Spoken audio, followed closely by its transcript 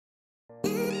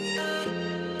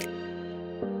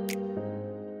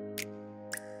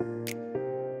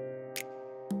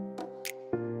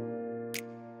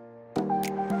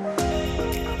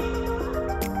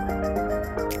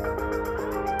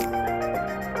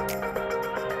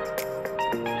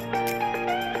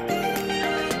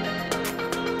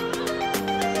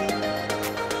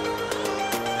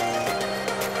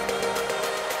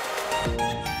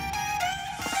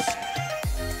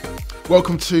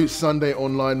Welcome to Sunday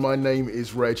Online. My name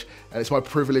is Reg, and it's my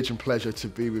privilege and pleasure to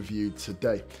be with you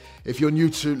today. If you're new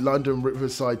to London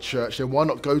Riverside Church, then why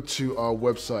not go to our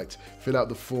website, fill out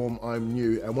the form I'm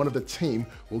new, and one of the team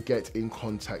will get in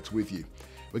contact with you.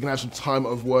 We're going to have some time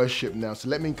of worship now, so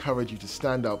let me encourage you to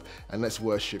stand up and let's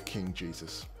worship King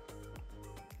Jesus.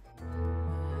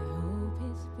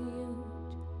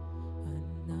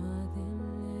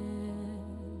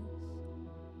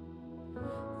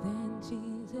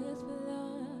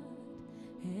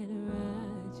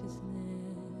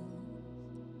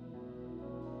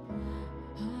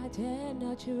 Dare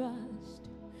not trust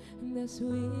the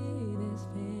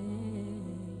sweetest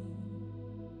pain,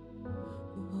 but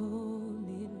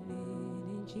only lead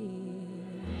in Jesus'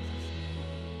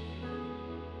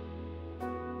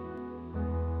 name.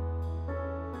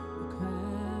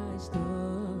 Christ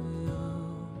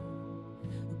alone,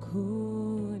 a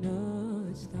cornerstone,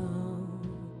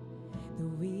 the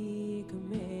weak are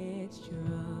made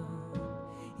strong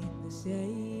in the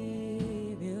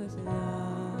Savior's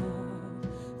love.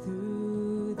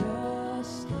 Through the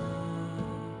storm,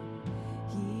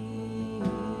 He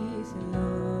is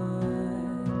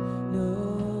Lord,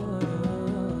 Lord of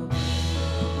all.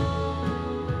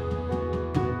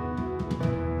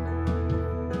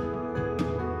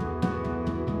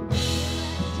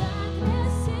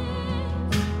 Darkness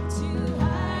seems to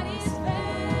hide His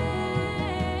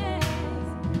face.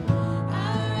 I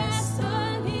rest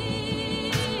on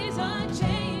His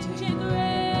unchanging grace.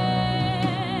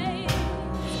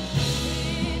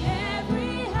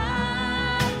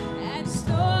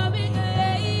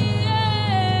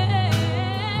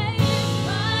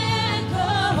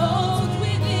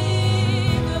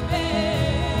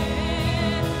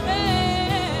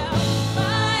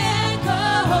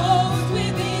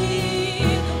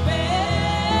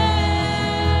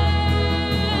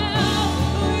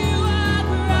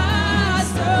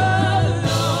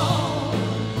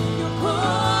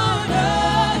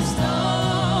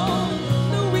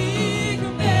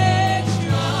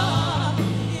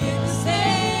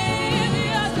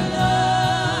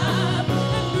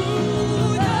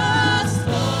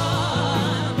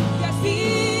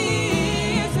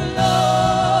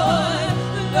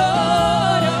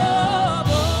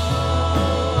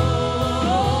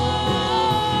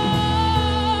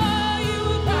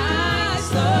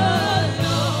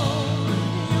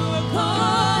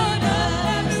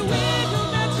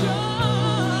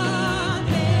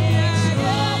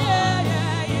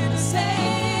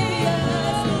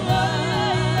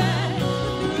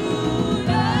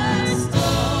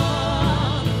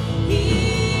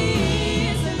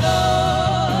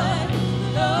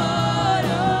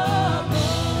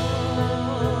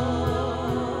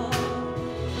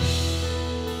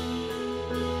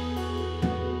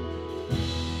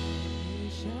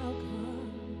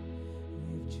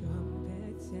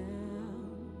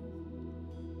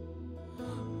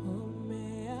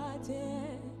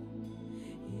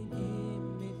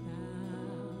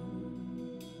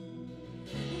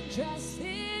 Trust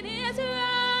in His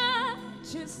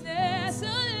righteousness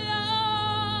alone.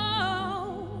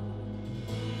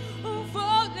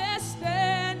 Faultless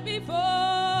stand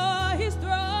before His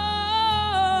throne.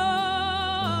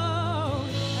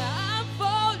 I'm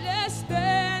faultless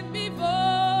stand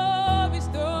before His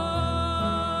throne.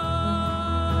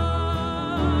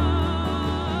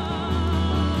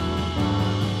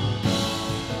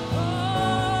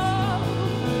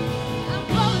 I'm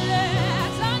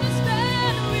faultless,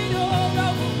 understand with all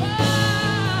of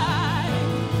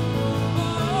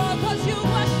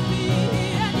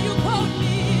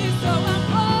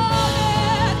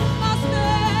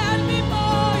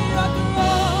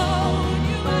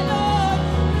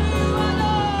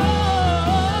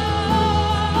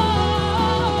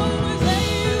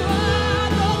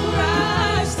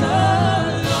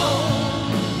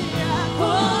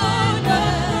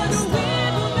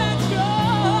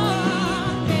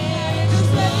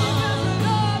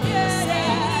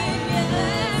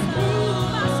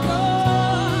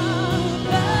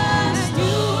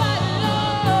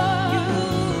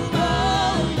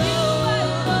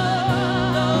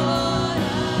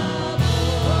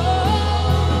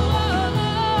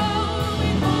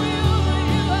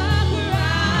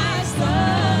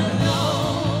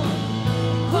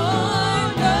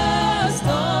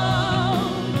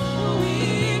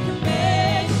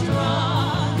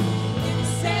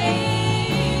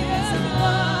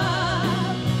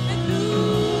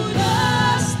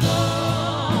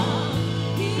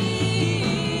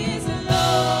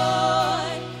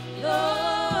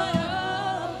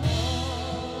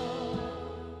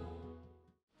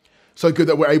So good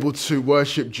that we're able to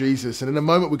worship Jesus. And in a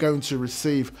moment, we're going to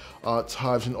receive our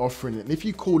tithes and offering. And if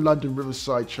you call London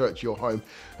Riverside Church your home,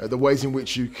 the ways in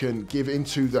which you can give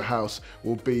into the house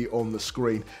will be on the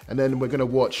screen. And then we're going to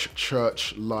watch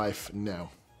Church Life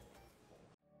now.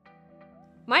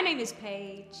 My name is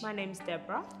Paige. My name's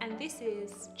Deborah, And this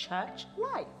is Church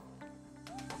Life.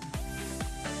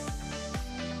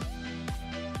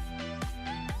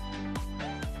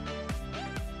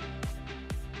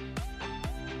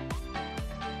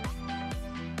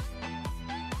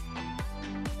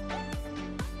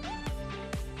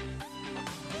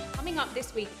 Coming up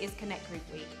this week is Connect Group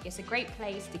Week. It's a great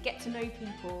place to get to know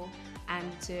people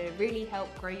and to really help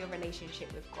grow your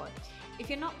relationship with God. If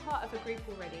you're not part of a group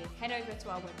already, head over to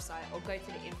our website or go to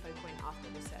the info point after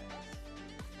the service.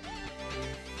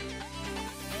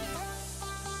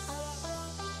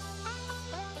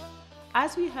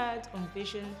 As we heard on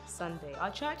Vision Sunday,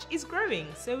 our church is growing,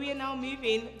 so we are now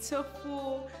moving to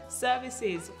 4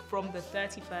 services from the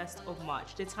 31st of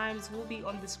March. The times will be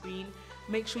on the screen.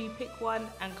 Make sure you pick one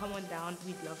and come on down.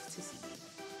 We'd love to see you.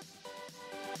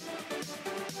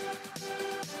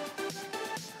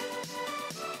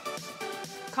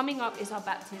 Coming up is our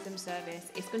baptism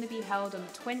service. It's going to be held on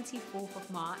the 24th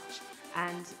of March,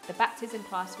 and the baptism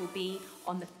class will be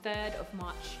on the 3rd of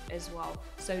March as well.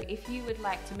 So if you would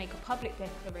like to make a public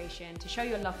declaration to show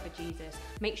your love for Jesus,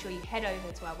 make sure you head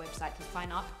over to our website to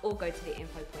sign up or go to the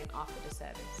info point after the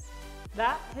service.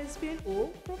 That has been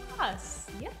all from us.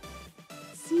 Yep.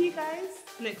 See you guys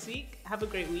next week. Have a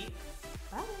great week.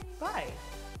 Bye. Bye.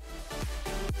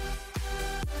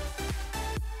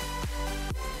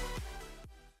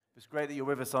 It's great that you're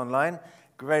with us online.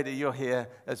 Great that you're here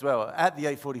as well at the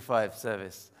 8:45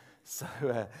 service. So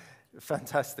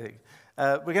fantastic.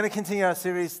 We're going to continue our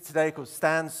series today called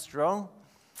Stand Strong.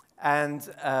 And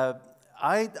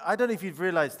I don't know if you've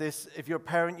realized this. If you're a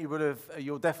parent,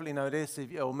 you'll definitely know this,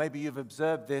 or maybe you've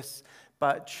observed this.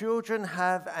 But children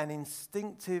have an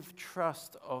instinctive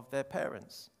trust of their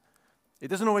parents. It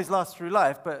doesn't always last through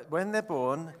life, but when they're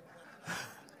born,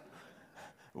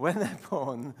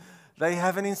 they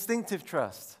have an instinctive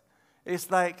trust.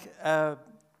 It's like,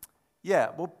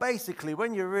 basically,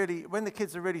 when the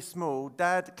kids are really small,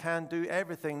 dad can do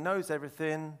everything, knows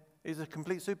everything, is a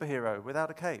complete superhero without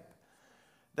a cape.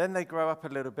 Then they grow up a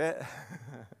little bit.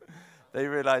 They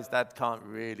realize dad can't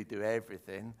really do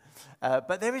everything.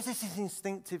 But there is this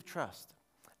instinctive trust.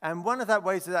 And one of the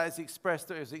ways that is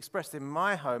expressed, it was expressed in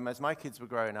my home as my kids were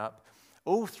growing up,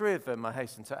 all 3 of them, I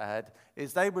hasten to add,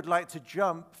 is they would like to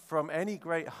jump from any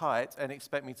great height and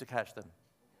expect me to catch them.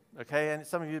 Okay, and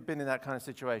some of you have been in that kind of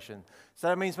situation. So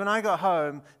that means when I got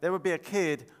home, there would be a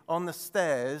kid on the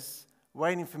stairs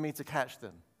waiting for me to catch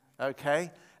them.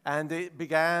 Okay, and it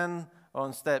began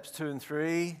on steps 2 and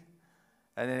 3,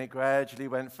 and then it gradually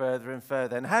went further and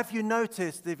further. And have you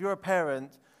noticed, if you're a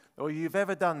parent, or you've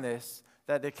ever done this,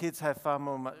 that the kids have far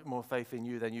more faith in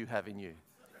you than you have in you?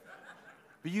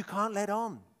 But you can't let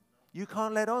on. You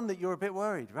can't let on that you're a bit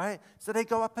worried, right? So they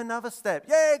go up another step.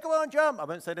 Yeah, go on, jump. I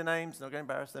won't say the names, not going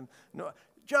to embarrass them. No,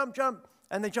 jump.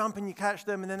 And they jump and you catch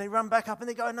them, and then they run back up and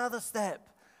they go another step.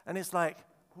 And it's like,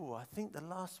 oh, I think the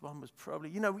last one was probably,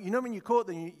 you know when you caught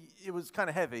them, it was kind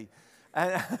of heavy.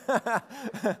 And,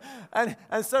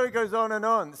 and so it goes on and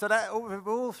on. So that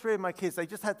all 3 of my kids, they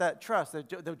just had that trust.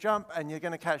 They'll jump and you're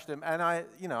going to catch them. And I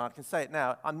can say it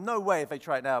now. I'm no way if they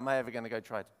try it now, am I ever going to go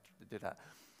try to do that.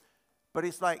 But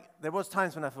it's like, there was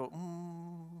times when I thought,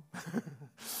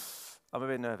 I'm a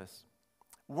bit nervous.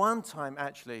 One time,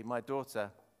 actually, my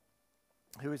daughter,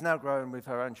 who is now growing with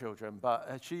her own children, but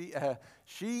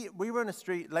we were on a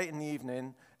street late in the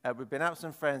evening. We'd been out with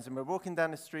some friends, and we're walking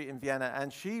down the street in Vienna,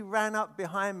 and she ran up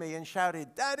behind me and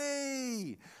shouted,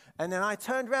 "Daddy!" And then I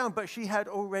turned around, but she had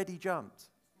already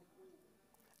jumped.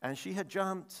 And she had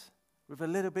jumped with a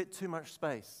little bit too much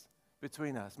space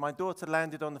between us. My daughter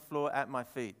landed on the floor at my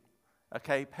feet.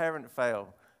 Okay, parent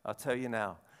fail, I'll tell you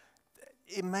now.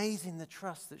 Amazing the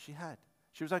trust that she had.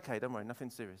 She was okay, don't worry, nothing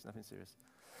serious.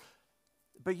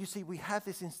 But you see, we have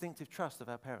this instinctive trust of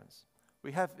our parents.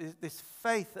 We have this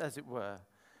faith, as it were.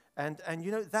 And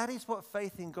that is what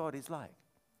faith in God is like.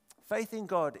 Faith in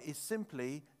God is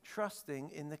simply trusting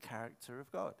in the character of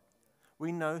God.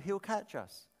 We know He'll catch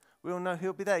us. We all know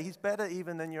He'll be there. He's better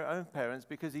even than your own parents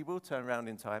because He will turn around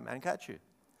in time and catch you.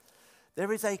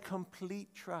 There is a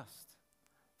complete trust.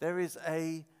 There is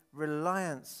a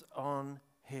reliance on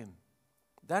Him.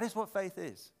 That is what faith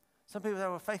is. Some people say,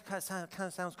 well, faith kind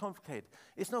of sounds complicated.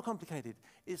 It's not complicated.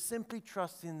 It's simply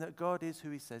trusting that God is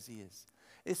who He says He is.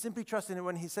 It's simply trusting that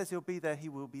when He says He'll be there, He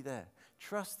will be there.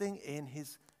 Trusting in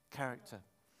His character.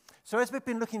 So as we've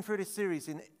been looking through this series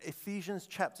in Ephesians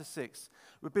chapter 6,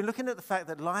 we've been looking at the fact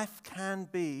that life can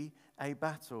be a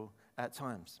battle at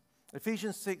times.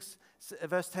 Ephesians 6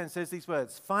 verse 10 says these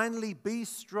words, "Finally be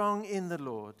strong in the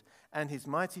Lord and his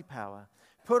mighty power.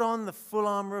 Put on the full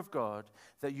armor of God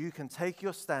that you can take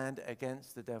your stand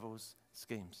against the devil's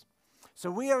schemes."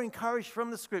 So we are encouraged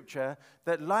from the scripture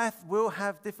that life will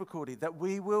have difficulty, that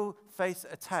we will face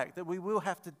attack, that we will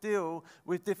have to deal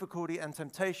with difficulty and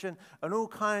temptation and all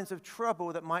kinds of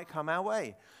trouble that might come our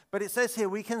way. But it says here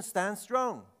we can stand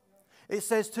strong. It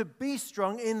says to be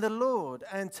strong in the Lord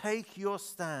and take your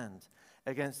stand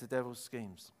against the devil's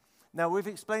schemes. Now, we've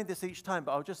explained this each time,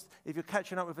 but if you're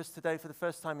catching up with us today for the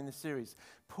first time in this series,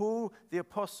 Paul the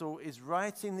Apostle is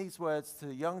writing these words to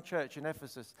the young church in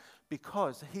Ephesus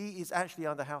because he is actually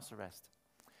under house arrest.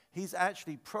 He's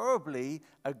actually probably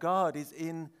a guard is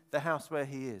in the house where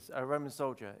he is, a Roman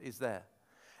soldier is there.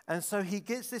 And so he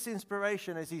gets this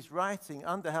inspiration as he's writing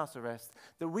under house arrest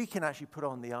that we can actually put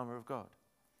on the armor of God.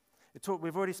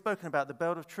 We've already spoken about the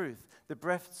belt of truth, the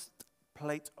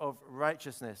breastplate of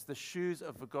righteousness, the shoes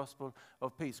of the gospel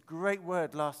of peace. Great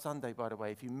word last Sunday, by the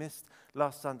way. If you missed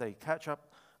last Sunday, catch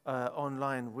up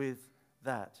online with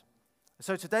that.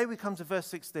 So today we come to verse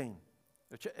 16,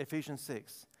 Ephesians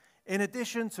 6. In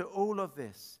addition to all of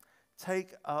this,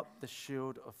 take up the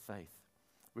shield of faith,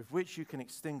 with which you can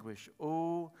extinguish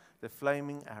all the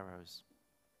flaming arrows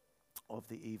of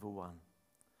the evil one.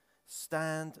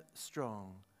 Stand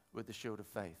strong with the shield of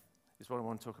faith is what I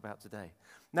want to talk about today.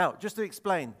 Now, just to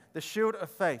explain, the shield of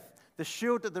faith, the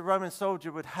shield that the Roman soldier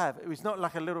would have, it was not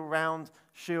like a little round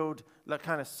shield, like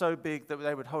kind of so big that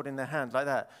they would hold in their hand like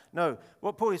that. No,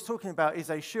 what Paul is talking about is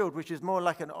a shield which is more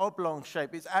like an oblong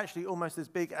shape. It's actually almost as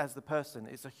big as the person.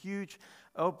 It's a huge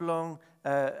oblong,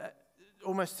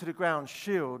 almost to the ground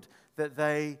shield that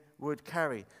they would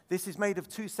carry. This is made of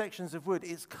 2 sections of wood.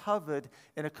 It's covered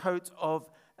in a coat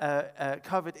of,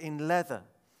 covered in leather.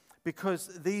 Because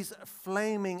these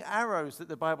flaming arrows that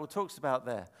the Bible talks about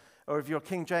there, or if you're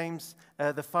King James,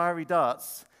 the fiery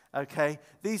darts, okay,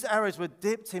 these arrows were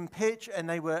dipped in pitch and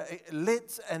they were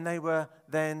lit and they were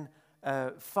then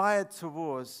fired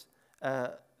towards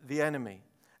the enemy.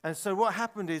 And so what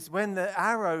happened is when the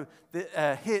arrow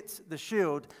hit the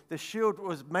shield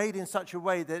was made in such a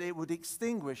way that it would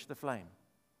extinguish the flame.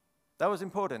 That was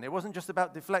important. It wasn't just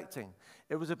about deflecting.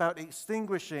 It was about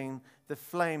extinguishing the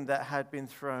flame that had been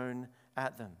thrown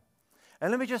at them. And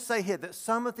let me just say here that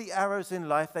some of the arrows in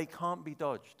life, they can't be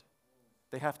dodged.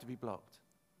 They have to be blocked.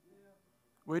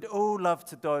 We'd all love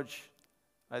to dodge,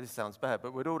 this sounds bad,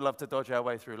 but we'd all love to dodge our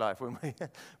way through life, wouldn't we?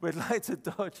 We'd like to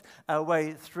dodge our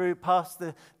way through past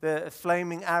the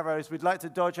flaming arrows. We'd like to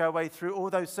dodge our way through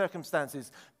all those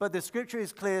circumstances. But the scripture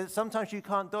is clear. Sometimes you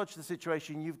can't dodge the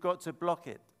situation. You've got to block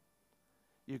it.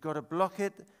 You've got to block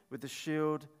it with the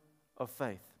shield of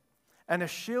faith. And a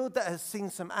shield that has seen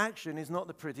some action is not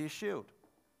the prettiest shield.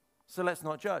 So let's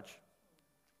not judge.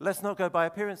 Let's not go by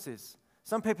appearances.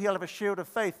 Some people have a shield of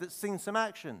faith that's seen some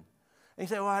action. And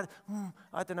you say, well,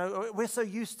 I don't know. We're so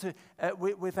used to,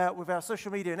 with our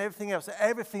social media and everything else,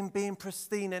 everything being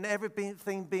pristine and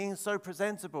everything being so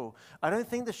presentable. I don't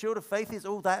think the shield of faith is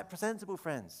all that presentable,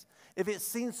 friends. If it's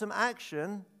seen some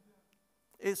action,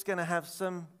 it's going to have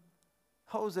some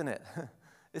holes in it.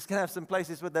 It's going to have some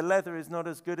places where the leather is not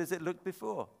as good as it looked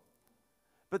before.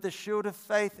 But the shield of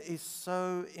faith is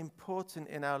so important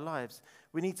in our lives.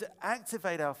 We need to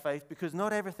activate our faith because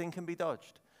not everything can be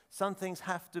dodged. Some things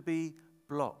have to be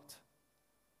blocked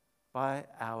by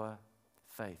our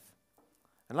faith.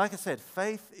 And like I said,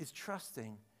 faith is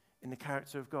trusting in the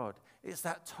character of God. It's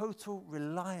that total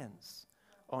reliance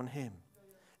on Him.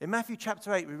 In Matthew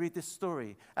chapter 8, we read this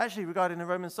story, actually regarding a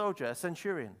Roman soldier, a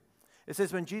centurion. It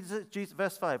says,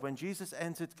 verse 5, when Jesus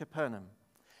entered Capernaum,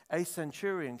 a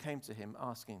centurion came to him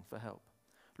asking for help.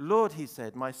 Lord, he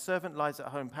said, my servant lies at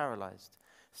home paralyzed,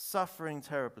 suffering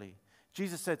terribly.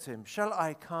 Jesus said to him, shall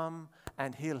I come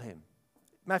and heal him?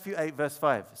 Matthew 8, verse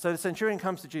 5. So the centurion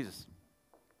comes to Jesus.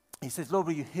 He says, Lord,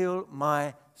 will you heal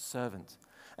my servant?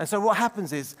 And so what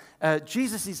happens is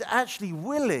Jesus is actually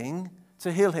willing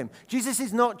to heal him. Jesus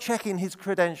is not checking his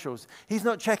credentials. He's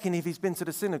not checking if he's been to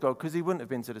the synagogue because he wouldn't have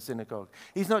been to the synagogue.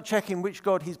 He's not checking which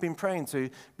God he's been praying to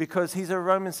because he's a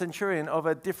Roman centurion of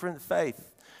a different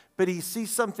faith. But he sees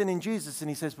something in Jesus and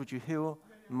he says, would you heal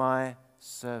my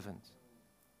servant?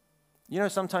 You know,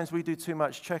 sometimes we do too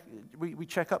much, we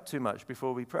check up too much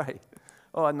before we pray.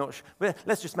 Oh, I'm not sure.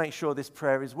 Let's just make sure this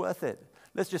prayer is worth it.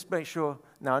 Let's just make sure.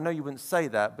 Now, I know you wouldn't say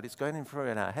that, but it's going in through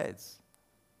in our heads.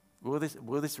 Will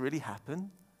this really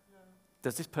happen?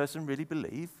 Does this person really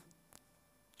believe?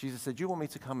 Jesus said, do you want me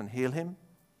to come and heal him?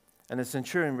 And the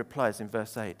centurion replies in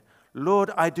verse 8,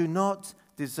 Lord, I do not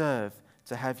deserve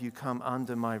to have you come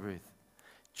under my roof.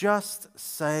 Just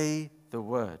say the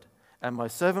word, and my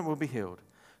servant will be healed.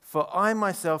 For I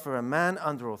myself am a man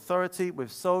under authority,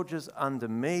 with soldiers under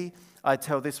me. I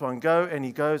tell this one, go, and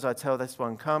he goes. I tell this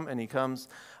one, come, and he comes.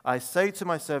 I say to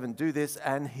my servant, do this,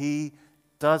 and he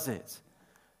does it.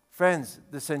 Friends,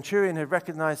 the centurion had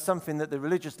recognized something that the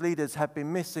religious leaders had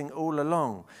been missing all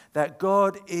along, that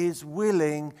God is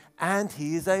willing and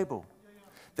he is able.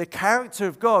 The character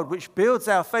of God, which builds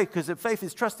our faith, because faith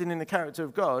is trusting in the character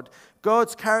of God,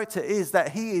 God's character is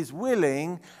that he is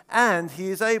willing and he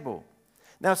is able.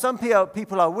 Now, some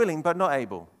people are willing but not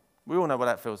able. We all know what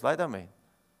that feels like, don't we?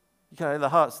 The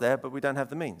heart's there, but we don't have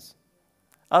the means.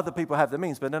 Other people have the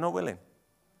means, but they're not willing.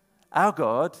 Our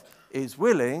God is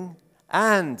willing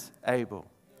and able.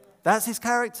 That's his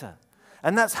character.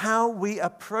 And that's how we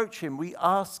approach him. We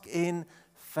ask in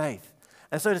faith.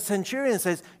 And so the centurion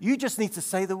says, you just need to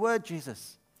say the word,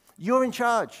 Jesus. You're in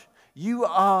charge. You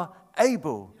are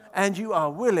able and you are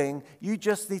willing. You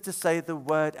just need to say the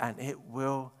word and it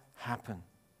will happen.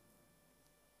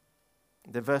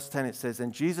 In verse 10 it says,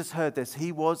 and Jesus heard this,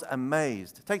 he was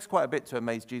amazed. It takes quite a bit to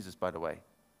amaze Jesus, by the way.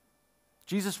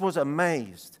 Jesus was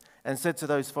amazed and said to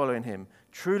those following him,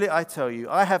 truly I tell you,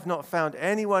 I have not found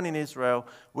anyone in Israel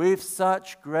with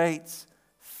such great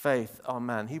faith. Oh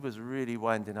man, he was really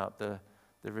winding up the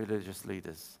religious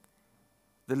leaders,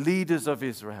 the leaders of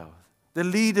Israel, the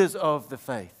leaders of the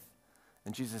faith.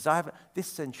 And Jesus says, this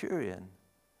centurion,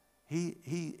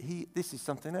 this is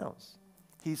something else.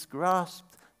 He's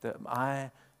grasped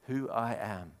that who I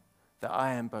am, that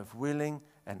I am both willing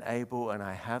and able, and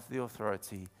I have the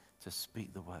authority to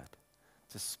speak the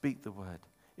word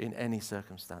in any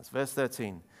circumstance. Verse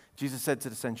 13, Jesus said to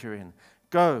the centurion,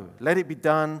 go, let it be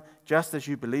done just as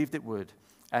you believed it would.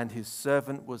 And his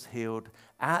servant was healed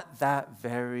at that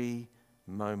very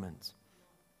moment.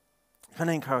 Can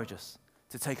I encourage us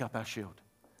to take up our shield?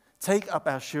 Take up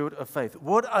our shield of faith.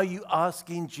 What are you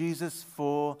asking Jesus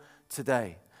for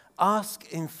today?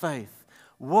 Ask in faith.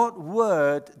 What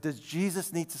word does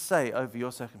Jesus need to say over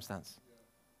your circumstance?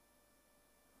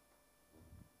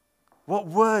 What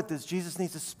word does Jesus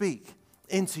need to speak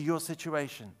into your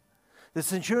situation? The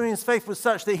centurion's faith was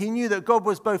such that he knew that God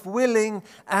was both willing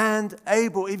and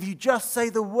able. If you just say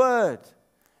the word,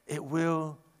 it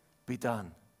will be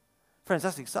done. Friends,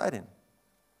 that's exciting.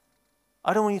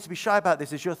 I don't want you to be shy about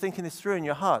this as you're thinking this through in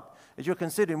your heart, as you're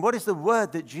considering, what is the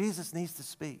word that Jesus needs to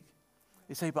speak?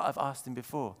 You say, but I've asked him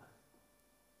before.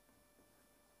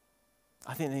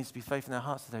 I think there needs to be faith in our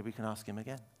hearts today. We can ask him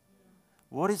again.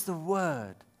 What is the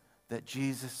word that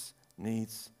Jesus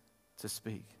needs to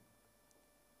speak?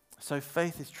 So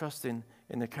faith is trusting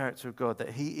in the character of God, that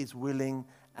he is willing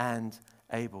and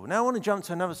able. Now I want to jump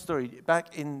to another story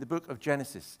back in the book of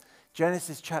Genesis.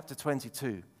 Genesis chapter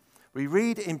 22. We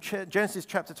read in Genesis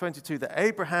chapter 22 that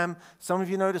Abraham, some of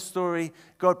you know the story,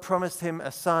 God promised him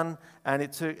a son, and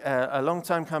it took a long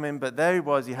time coming, but there he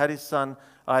was, he had his son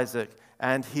Isaac,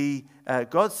 and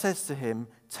God says to him,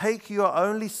 take your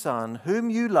only son, whom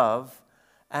you love,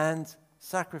 and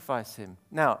sacrifice him.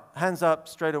 Now, hands up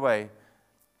straight away.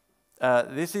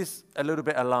 This is a little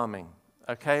bit alarming,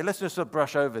 okay? Let's just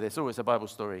brush over this. Oh, it's a Bible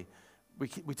story.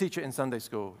 We teach it in Sunday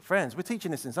school. Friends, we're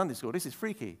teaching this in Sunday school. This is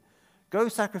freaky. Go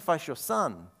sacrifice your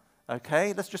son,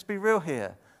 okay? Let's just be real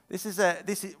here.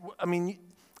 I mean,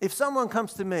 if someone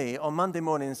comes to me on Monday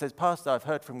morning and says, Pastor, I've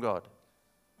heard from God.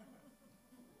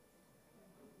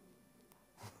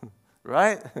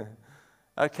 Right?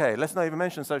 Okay, let's not even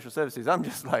mention social services. I'm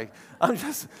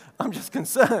just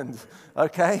concerned,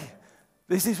 okay?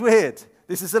 This is weird.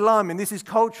 This is alarming. This is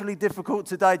culturally difficult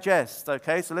to digest,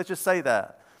 okay? So let's just say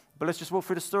that. But let's just walk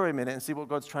through the story a minute and see what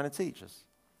God's trying to teach us.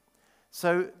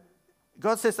 So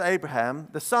God says to Abraham,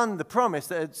 the son, the promise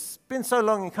that had been so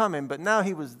long in coming, but now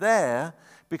he was there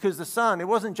because the son, it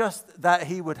wasn't just that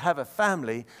he would have a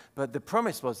family, but the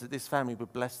promise was that this family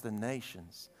would bless the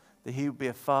nations, that he would be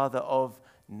a father of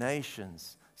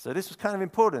nations. So this was kind of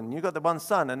important. You got the one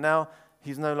son, and now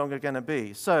he's no longer going to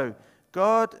be. So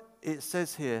God, it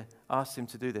says here, asked him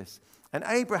to do this. And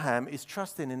Abraham is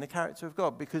trusting in the character of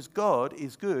God because God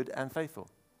is good and faithful.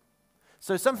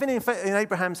 So something in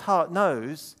Abraham's heart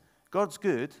knows God's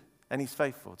good and he's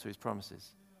faithful to his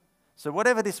promises. So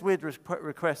whatever this weird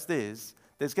request is,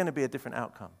 there's going to be a different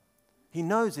outcome. He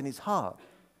knows in his heart.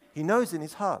 He knows in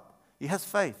his heart. He has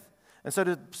faith. And so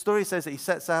the story says that he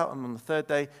sets out on the third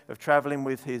day of traveling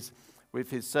with his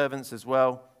servants as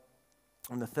well.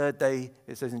 On the third day,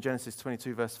 it says in Genesis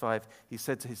 22, verse 5, he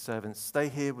said to his servants, stay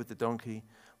here with the donkey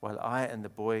while I and the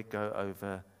boy go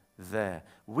over there.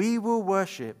 We will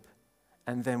worship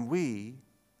and then we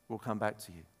will come back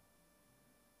to you.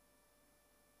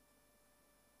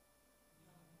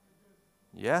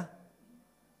 Yeah?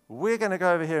 We're going to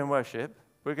go over here and worship.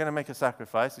 We're going to make a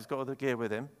sacrifice. He's got all the gear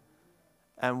with him.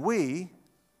 And we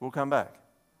will come back.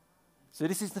 So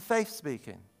this is the faith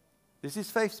speaking. This is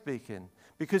faith speaking.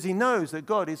 Because he knows that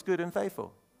God is good and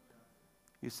faithful.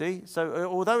 You see? So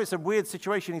although it's a weird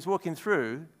situation he's walking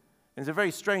through, it's a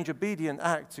very strange, obedient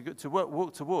act to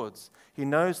walk towards, he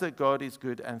knows that God is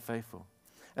good and faithful.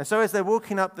 And so as they're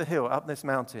walking up the hill, up this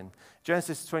mountain,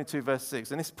 Genesis 22, verse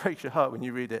 6, and this breaks your heart when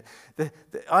you read it.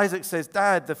 Isaac says,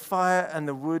 Dad, the fire and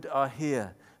the wood are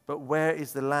here, but where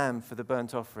is the lamb for the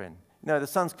burnt offering? The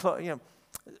son's,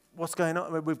 what's going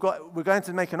on? We're going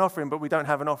to make an offering, but we don't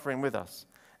have an offering with us.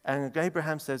 And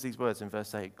Abraham says these words in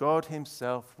verse 8, God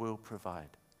himself will provide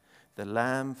the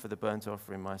lamb for the burnt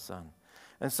offering, my son.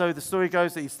 And so the story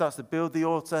goes that he starts to build the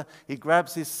altar. He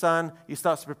grabs his son. He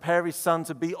starts to prepare his son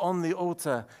to be on the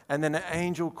altar. And then an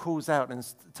angel calls out and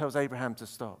tells Abraham to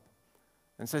stop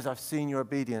and says, I've seen your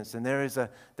obedience. And there is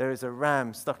a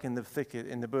ram stuck in the thicket,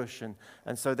 in the bush.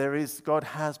 And so God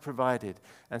has provided.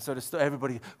 And so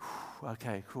everybody,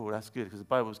 okay, cool, that's good, because the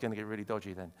Bible's going to get really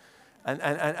dodgy then.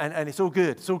 And it's all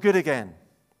good. It's all good again.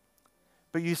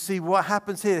 But you see what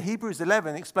happens here. Hebrews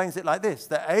 11 explains it like this,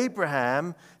 that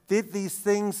Abraham did these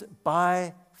things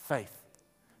by faith.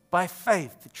 By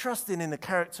faith, trusting in the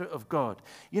character of God.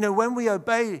 When we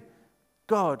obey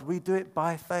God, we do it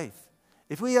by faith.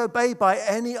 If we obey by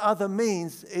any other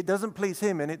means, it doesn't please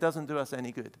him and it doesn't do us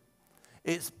any good.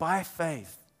 It's by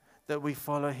faith that we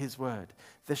follow his word.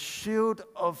 The shield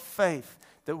of faith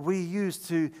that we use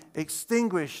to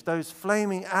extinguish those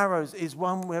flaming arrows is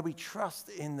one where we trust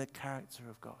in the character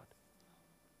of God.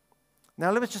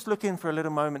 Now, let's just look in for a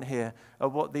little moment here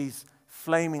at what these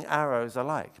flaming arrows are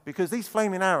like. Because these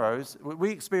flaming arrows,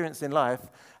 we experience in life,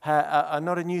 are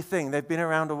not a new thing. They've been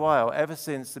around a while, ever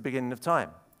since the beginning of time.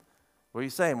 What are you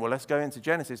saying? Well, let's go into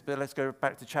Genesis, but let's go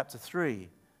back to chapter 3,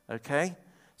 okay?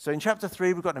 So in chapter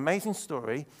 3, we've got an amazing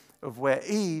story of where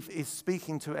Eve is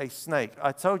speaking to a snake.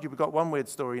 I told you we've got one weird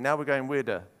story. Now we're going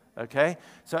weirder, okay?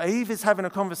 So Eve is having a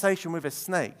conversation with a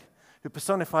snake who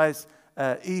personifies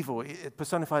evil. It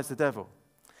personifies the devil.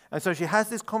 And so she has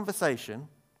this conversation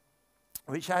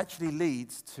which actually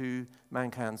leads to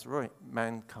mankind's ruin.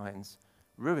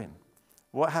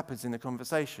 What happens in the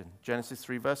conversation? Genesis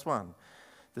 3, verse 1.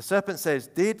 The serpent says,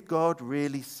 did God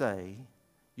really say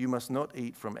you must not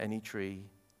eat from any tree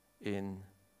in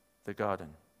the garden?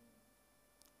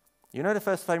 The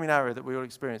first flaming arrow that we all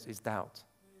experience is doubt.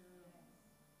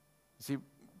 You see,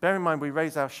 bear in mind we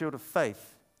raise our shield of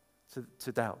faith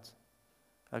to doubt.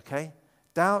 Okay?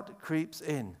 Doubt creeps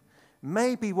in.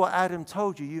 Maybe what Adam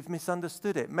told you, you've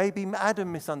misunderstood it. Maybe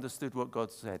Adam misunderstood what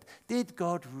God said. Did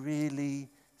God really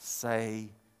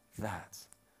say that?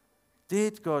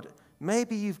 Did God...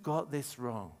 Maybe you've got this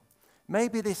wrong.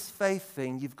 Maybe this faith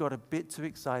thing, you've got a bit too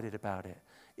excited about it.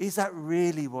 Is that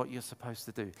really what you're supposed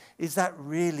to do? Is that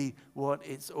really what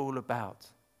it's all about?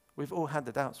 We've all had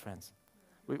the doubts, friends.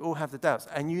 We all have the doubts.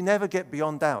 And you never get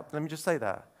beyond doubt. Let me just say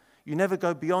that. You never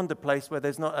go beyond a place where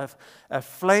there's not a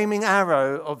flaming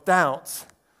arrow of doubt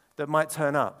that might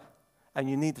turn up. And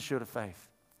you need the shield of faith.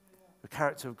 The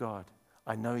character of God.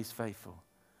 I know he's faithful.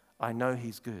 I know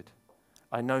he's good.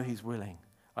 I know he's willing.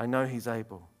 I know he's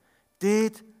able.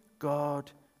 Did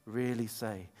God really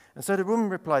say? And so the woman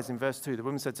replies in verse 2. The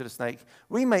woman said to the snake,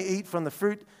 we may eat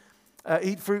fruit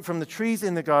from the trees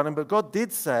in the garden, but God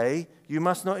did say, you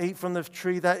must not eat from the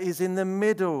tree that is in the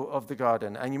middle of the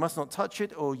garden, and you must not touch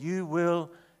it or you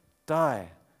will die.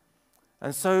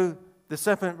 And so the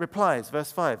serpent replies,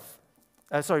 verse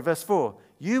 4.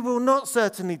 You will not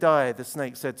certainly die, the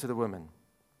snake said to the woman.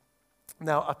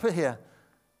 Now, I put here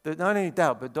that not only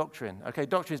doubt, but doctrine. Okay,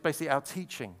 doctrine is basically our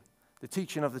teaching, the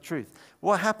teaching of the truth.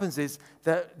 What happens is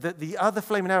that the other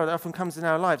flaming arrow that often comes in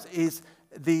our lives is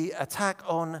the attack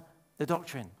on the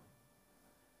doctrine.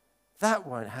 That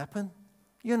won't happen.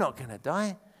 You're not going to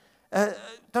die.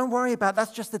 Don't worry about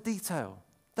that's just a detail.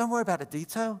 Don't worry about the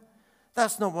detail.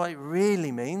 That's not what it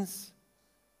really means.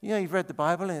 You've read the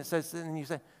Bible and it says, and you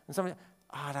say, and somebody,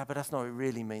 no, but that's not what it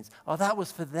really means. Oh, that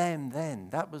was for them then.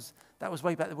 That was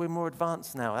way back. We're more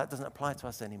advanced now. That doesn't apply to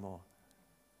us anymore.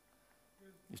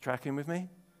 You tracking with me?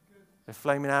 A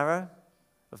flaming arrow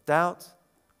of doubt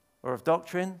or of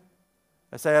doctrine.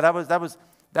 I say, that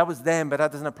was them, but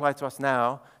that doesn't apply to us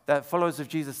now. That followers of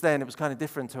Jesus then, it was kind of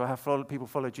different to how people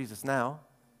follow Jesus now.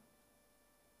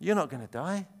 You're not going to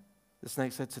die, the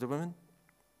snake said to the woman.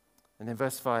 And then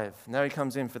verse 5, now he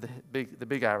comes in for the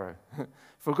big arrow.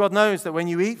 For God knows that when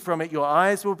you eat from it, your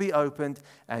eyes will be opened,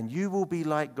 and you will be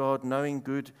like God, knowing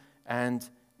good and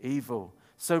evil.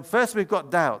 So first we've got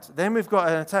doubt, then we've got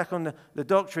an attack on the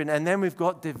doctrine, and then we've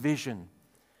got division.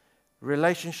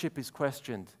 Relationship is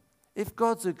questioned. If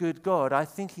God's a good God, I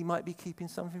think he might be keeping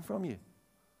something from you.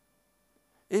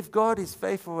 If God is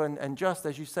faithful and just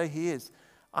as you say he is,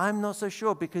 I'm not so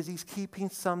sure, because he's keeping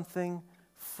something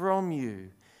from you.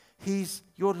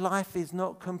 Your life is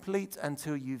not complete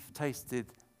until you've tasted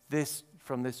this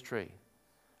from this tree.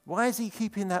 Why is he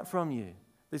keeping that from you?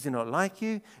 Does he not like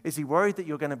you? Is he worried that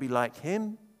you're going to be like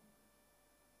him?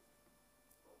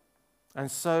 And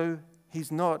so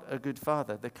he's not a good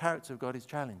father. The character of God is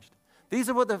challenged. These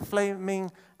are what the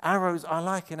flaming arrows are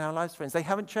like in our lives, friends. They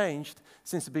haven't changed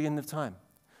since the beginning of time.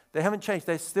 They haven't changed.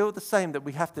 They're still the same, that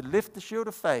we have to lift the shield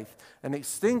of faith and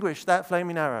extinguish that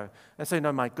flaming arrow and say,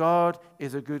 no, my God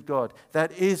is a good God.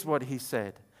 That is what he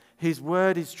said. His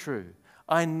word is true.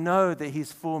 I know that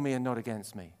he's for me and not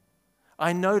against me.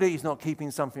 I know that he's not keeping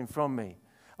something from me.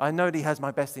 I know that he has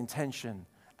my best intention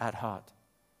at heart.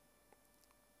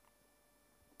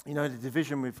 You know, the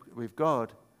division with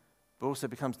God but also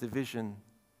becomes division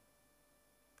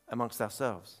amongst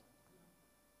ourselves.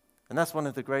 And that's one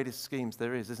of the greatest schemes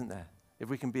there is, isn't there? If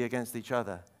we can be against each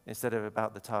other instead of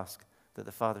about the task that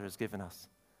the Father has given us.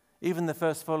 Even the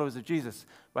first followers of Jesus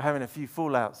were having a few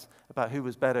fallouts about who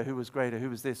was better, who was greater, who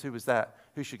was this, who was that,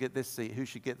 who should get this seat, who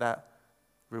should get that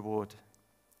reward.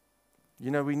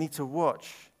 You know, we need to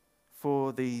watch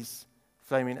for these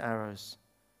flaming arrows.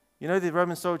 You know, the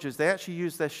Roman soldiers, they actually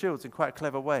used their shields in quite a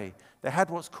clever way. They had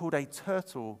what's called a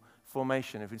turtle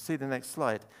formation. If you see the next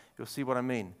slide, you'll see what I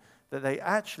mean. That they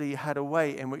actually had a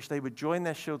way in which they would join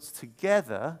their shields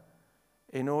together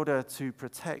in order to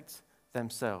protect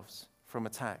themselves from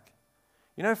attack.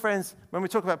 You know, friends, when we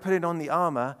talk about putting on the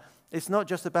armor, it's not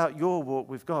just about your walk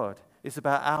with God. It's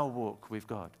about our walk with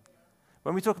God.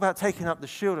 When we talk about taking up the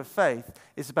shield of faith,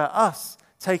 it's about us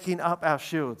taking up our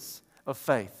shields of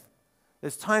faith.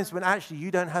 There's times when actually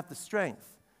you don't have the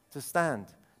strength to stand,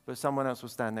 but someone else will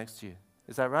stand next to you.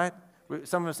 Is that right?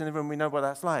 Some of us in the room, we know what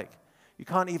that's like. You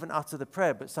can't even utter the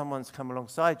prayer, but someone's come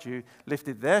alongside you,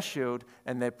 lifted their shield,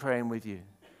 and they're praying with you.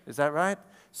 Is that right?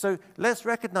 So let's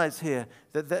recognize here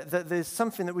that there's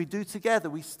something that we do together.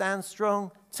 We stand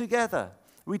strong together.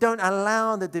 We don't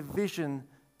allow the division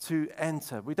to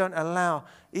enter. We don't allow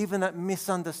even that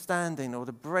misunderstanding or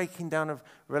the breaking down of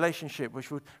relationship which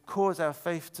would cause our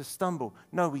faith to stumble.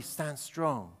 No, we stand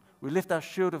strong. We lift our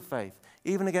shield of faith,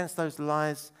 even against those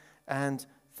lies and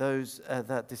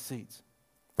that deceit.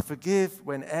 Forgive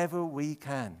whenever we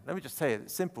can. Let me just tell you, a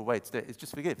simple way to do it is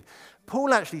just forgive.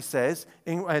 Paul actually says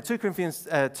in 2 Corinthians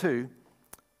 2,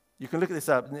 you can look at this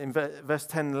up in verse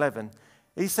 10 and 11,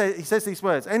 he says these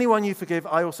words, anyone you forgive,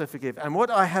 I also forgive. And what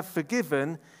I have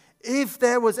forgiven, if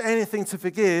there was anything to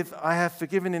forgive, I have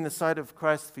forgiven in the sight of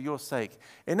Christ for your sake.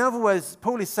 In other words,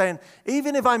 Paul is saying,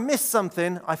 even if I miss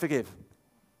something, I forgive.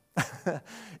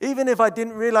 Even if I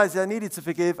didn't realize I needed to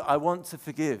forgive, I want to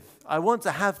forgive. I want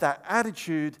to have that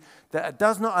attitude that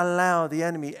does not allow the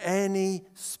enemy any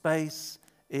space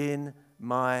in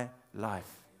my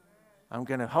life. I'm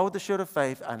going to hold the shield of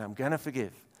faith and I'm going to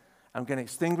forgive. I'm going to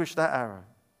extinguish that arrow.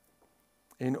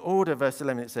 In order, verse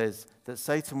 11, it says, that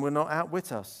Satan will not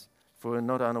outwit us, for we're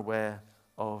not unaware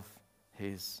of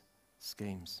his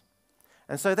schemes.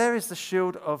 And so there is the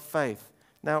shield of faith.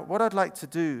 Now, what I'd like to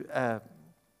do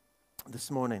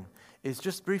this morning is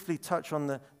just briefly touch on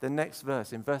the next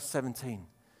verse, in verse 17.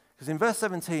 Because in verse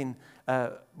 17,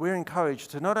 we're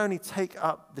encouraged to not only take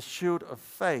up the shield of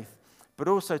faith, but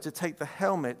also to take the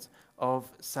helmet of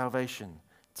salvation.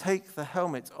 Take the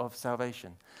helmet of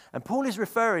salvation. And Paul is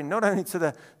referring not only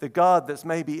to the guard that's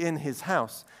maybe in his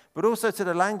house, but also to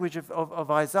the language of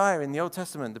Isaiah in the Old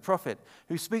Testament, the prophet,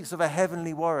 who speaks of a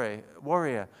heavenly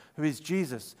warrior who is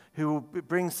Jesus, who will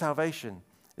bring salvation.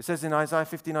 It says in Isaiah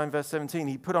 59, verse 17,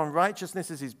 he put on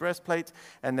righteousness as his breastplate,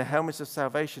 and the helmet of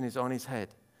salvation is on his head.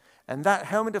 And that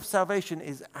helmet of salvation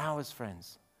is ours,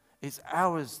 friends. It's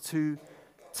ours to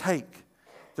take.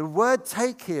 The word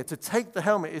take here, to take the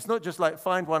helmet, is not just like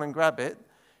find one and grab it.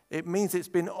 It means it's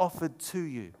been offered to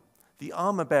you. The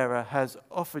armor bearer has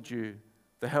offered you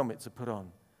the helmet to put on.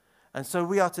 And so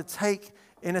we are to take,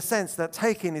 in a sense, that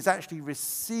taking is actually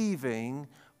receiving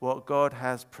what God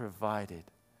has provided.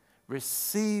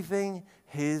 Receiving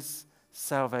his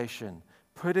salvation,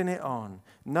 putting it on,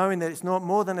 knowing that it's not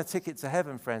more than a ticket to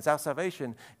heaven, friends. Our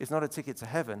salvation is not a ticket to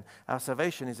heaven. Our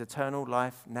salvation is eternal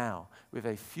life now with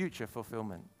a future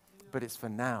fulfillment. But it's for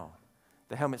now.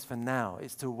 The helmet's for now.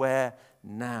 It's to wear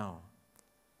now.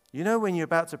 You know when you're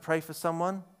about to pray for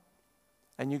someone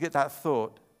and you get that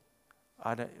thought,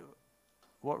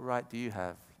 what right do you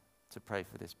have to pray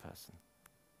for this person?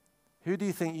 Who do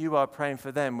you think you are praying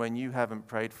for them when you haven't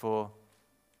prayed for?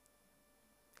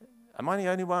 Am I the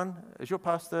only one? Has your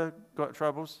pastor got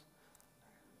troubles?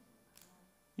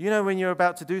 You know, when you're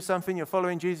about to do something, you're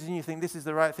following Jesus and you think this is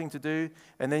the right thing to do,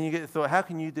 and then you get the thought, how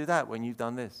can you do that when you've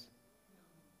done this?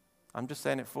 I'm just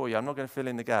saying it for you. I'm not going to fill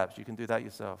in the gaps. You can do that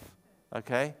yourself.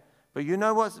 Okay? But you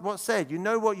know what's said. You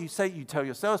know what you say, you tell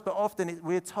yourselves, but often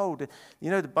we're told, you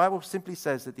know, the Bible simply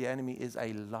says that the enemy is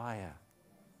a liar.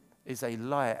 Is a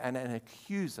liar and an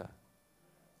accuser.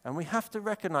 And we have to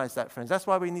recognize that, friends. That's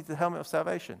why we need the helmet of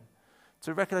salvation.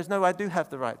 To recognize, no, I do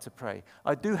have the right to pray.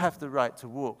 I do have the right to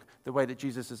walk the way that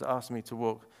Jesus has asked me to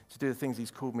walk, to do the things he's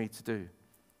called me to do.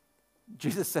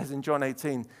 Jesus says in John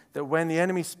 18 that when the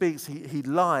enemy speaks, he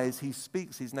lies, he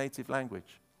speaks his native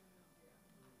language.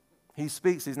 He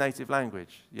speaks his native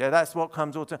language. Yeah, that's what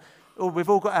comes all to. Oh, we've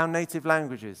all got our native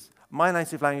languages. My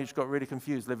native language got really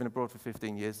confused living abroad for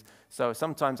 15 years. So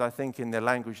sometimes I think in the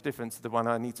language different to the one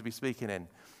I need to be speaking in.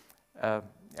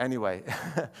 Anyway,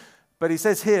 but he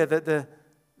says here that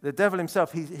the devil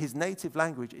himself, his native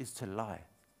language is to lie.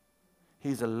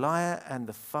 He's a liar and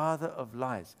the father of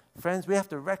lies. Friends, we have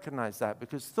to recognize that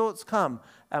because thoughts come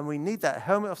and we need that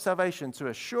helmet of salvation to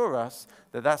assure us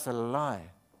that that's a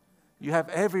lie. You have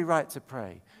every right to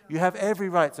pray. You have every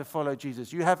right to follow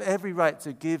Jesus. You have every right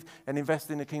to give and invest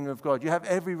in the kingdom of God. You have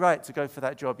every right to go for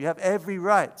that job. You have every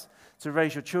right to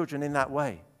raise your children in that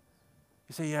way.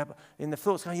 You say, yeah, but in the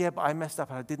thoughts, yeah, but I messed up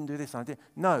and I didn't do this. And I did.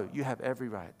 No, you have every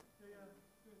right.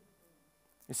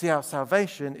 You see, our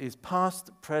salvation is past,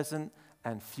 present,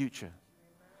 and future.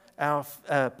 Our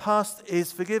past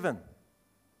is forgiven.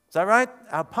 Is that right?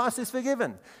 Our past is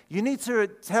forgiven. You need to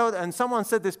tell, and someone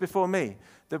said this before me,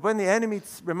 that when the enemy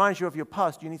reminds you of your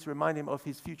past, you need to remind him of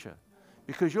his future.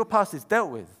 Because your past is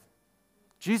dealt with.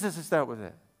 Jesus has dealt with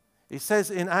it. He says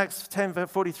in Acts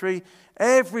 10:43,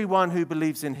 everyone who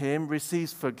believes in him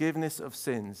receives forgiveness of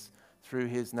sins through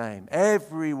his name.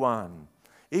 Everyone.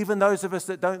 Even those of us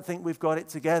that don't think we've got it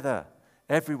together.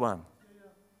 Everyone.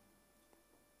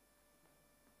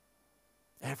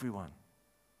 Everyone.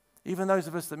 Even those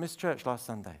of us that missed church last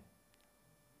Sunday.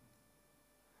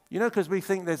 You know, because we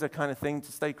think there's a kind of thing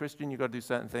to stay Christian, you've got to do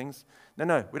certain things.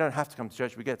 No, we don't have to come to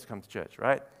church. We get to come to church,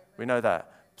 right? We know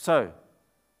that. So,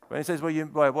 when he says, well,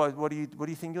 what do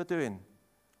you think you're doing?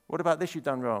 What about this you've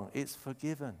done wrong? It's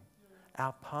forgiven.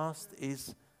 Our past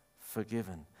is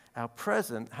forgiven. Our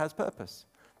present has purpose.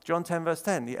 John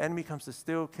 10:10, the enemy comes to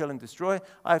steal, kill, and destroy.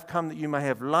 I've come that you may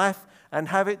have life and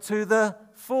have it to the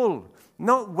full.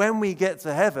 Not when we get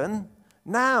to heaven,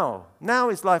 now. Now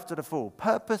is life to the full.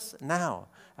 Purpose now.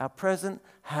 Our present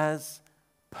has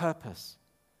purpose.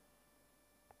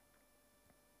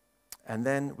 And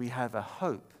then we have a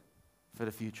hope for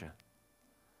the future.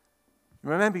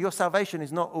 Remember, your salvation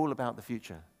is not all about the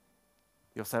future.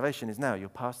 Your salvation is now. Your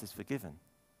past is forgiven.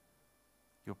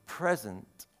 Your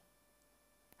present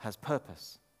has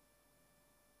purpose.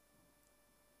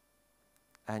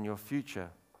 And your future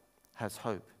has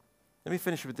hope. Let me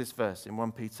finish with this verse in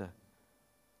 1 Peter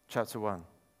chapter 1. It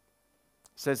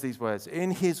says these words, in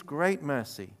his great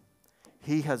mercy,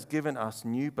 he has given us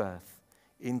new birth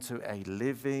into a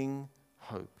living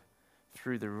hope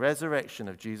through the resurrection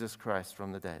of Jesus Christ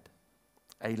from the dead.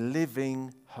 A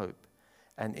living hope.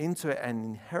 And into an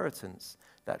inheritance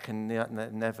that can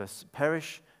never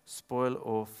perish, spoil,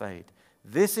 or fade.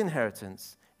 This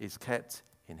inheritance is kept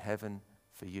in heaven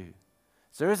for you.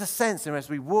 So there is a sense in which as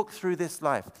we walk through this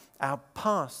life, our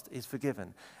past is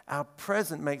forgiven. Our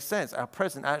present makes sense. Our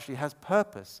present actually has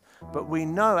purpose. But we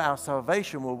know our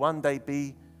salvation will one day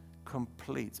be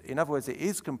complete. In other words, it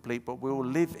is complete, but we will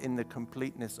live in the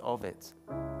completeness of it.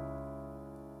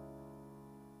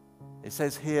 It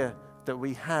says here that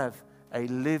we have a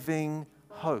living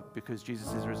hope because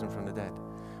Jesus is risen from the dead.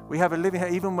 We have a living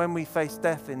hope. Even when we face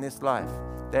death in this life,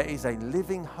 there is a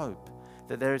living hope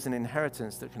that there is an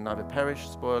inheritance that can neither perish,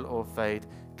 spoil, or fade,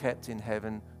 kept in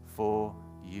heaven for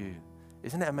you.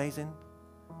 Isn't it amazing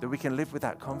that we can live with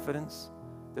that confidence,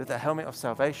 with that helmet of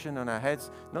salvation on our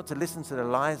heads, not to listen to the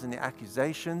lies and the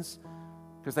accusations,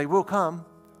 because they will come.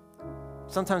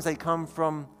 Sometimes they come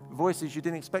from voices you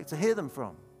didn't expect to hear them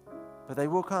from, but they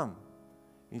will come.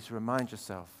 You need to remind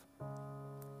yourself,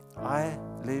 I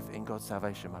live in God's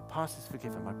salvation. My past is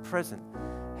forgiven. My present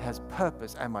has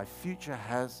purpose, and my future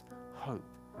has hope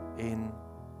in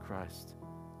Christ.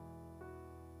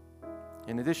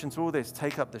 In addition to all this,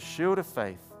 take up the shield of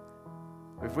faith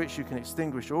with which you can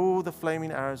extinguish all the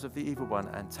flaming arrows of the evil one,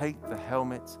 and take the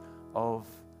helmet of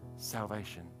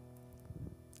salvation.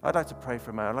 I'd like to pray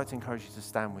for a moment. I'd like to encourage you to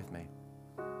stand with me.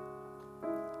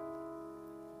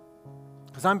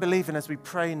 Because I'm believing as we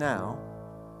pray now,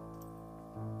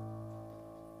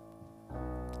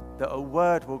 that a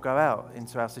word will go out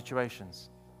into our situations.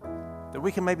 That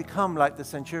we can maybe come like the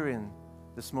centurion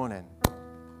this morning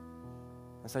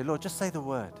and say, Lord, just say the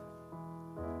word.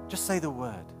 Just say the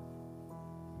word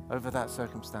over that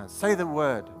circumstance. Say the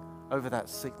word over that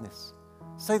sickness.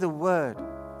 Say the word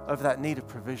over that need of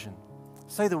provision.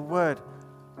 Say the word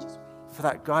for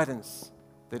that guidance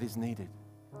that is needed.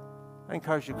 I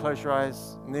encourage you to close your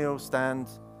eyes, kneel, stand.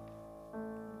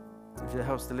 If it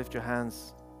helps to lift your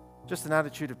hands, just an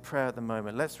attitude of prayer at the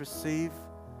moment. Let's receive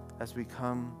as we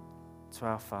come to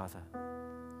our Father.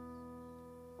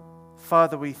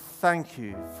 Father, we thank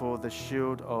you for the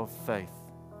shield of faith.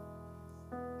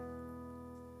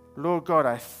 Lord God,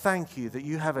 I thank you that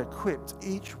you have equipped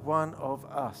each one of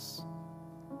us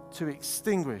to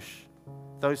extinguish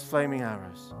those flaming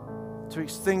arrows, to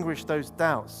extinguish those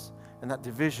doubts and that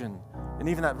division and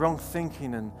even that wrong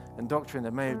thinking and doctrine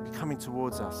that may be coming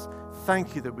towards us.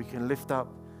 Thank you that we can lift up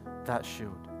that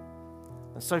shield.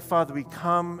 And so, Father, we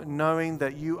come knowing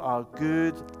that you are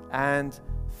good and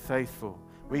faithful.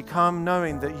 We come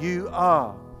knowing that you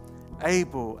are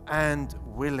able and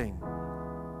willing.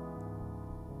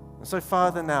 And so,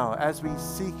 Father, now, as we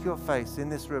seek your face in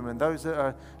this room, and those that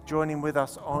are joining with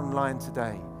us online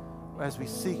today, as we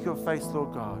seek your face,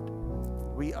 Lord God,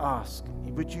 we ask,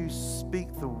 would you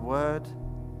speak the word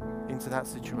into that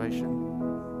situation?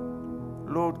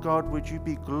 Lord God, would you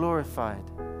be glorified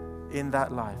in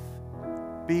that life?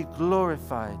 Be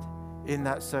glorified in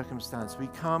that circumstance. We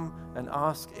come and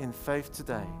ask in faith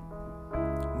today,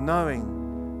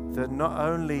 knowing that not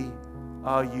only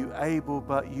are you able,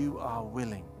 but you are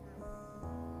willing.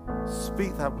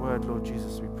 Speak that word, Lord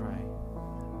Jesus, we pray.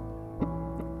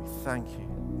 We thank you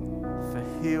for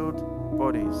healed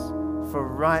bodies, for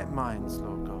right minds,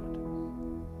 Lord God,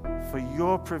 for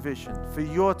your provision, for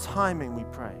your timing, we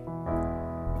pray.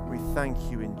 We thank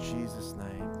you in Jesus'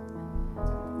 name.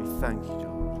 We thank you,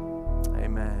 Lord.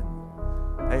 Amen.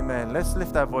 Amen. Let's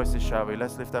lift our voices, shall we?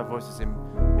 Let's lift our voices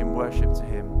in worship to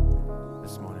him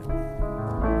this morning.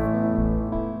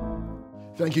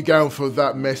 Thank you, Gowan, for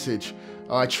that message.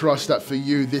 I trust that for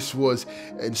you, this was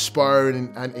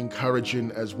inspiring and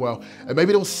encouraging as well. And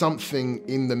maybe there was something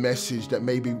in the message that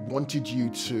maybe wanted you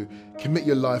to commit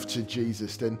your life to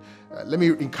Jesus. Then let me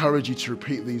encourage you to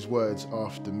repeat these words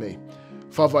after me.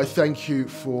 Father, I thank you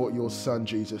for your son,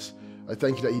 Jesus. I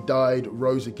thank you that he died,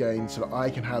 rose again, so that I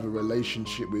can have a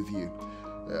relationship with you.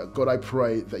 God, I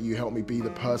pray that you help me be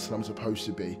the person I'm supposed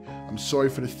to be. I'm sorry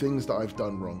for the things that I've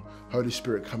done wrong. Holy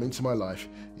Spirit, come into my life.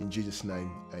 In Jesus' name,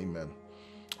 amen.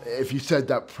 If you said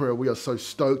that prayer, we are so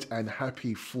stoked and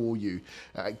happy for you.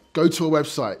 Go to our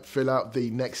website, fill out the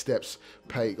Next Steps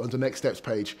page, on the Next Steps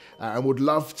page, and would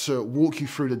love to walk you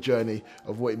through the journey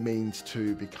of what it means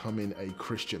to becoming a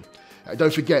Christian.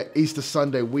 Don't forget, Easter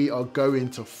Sunday, we are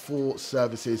going to 4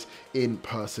 services in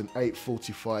person,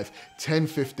 8:45,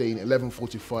 10:15,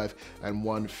 11:45, and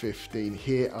 1:15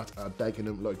 here at our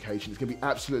Dagenham location. It's going to be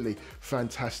absolutely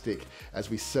fantastic as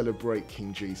we celebrate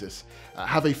King Jesus.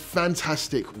 Have a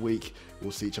fantastic week.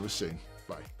 We'll see each other soon.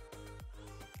 Bye.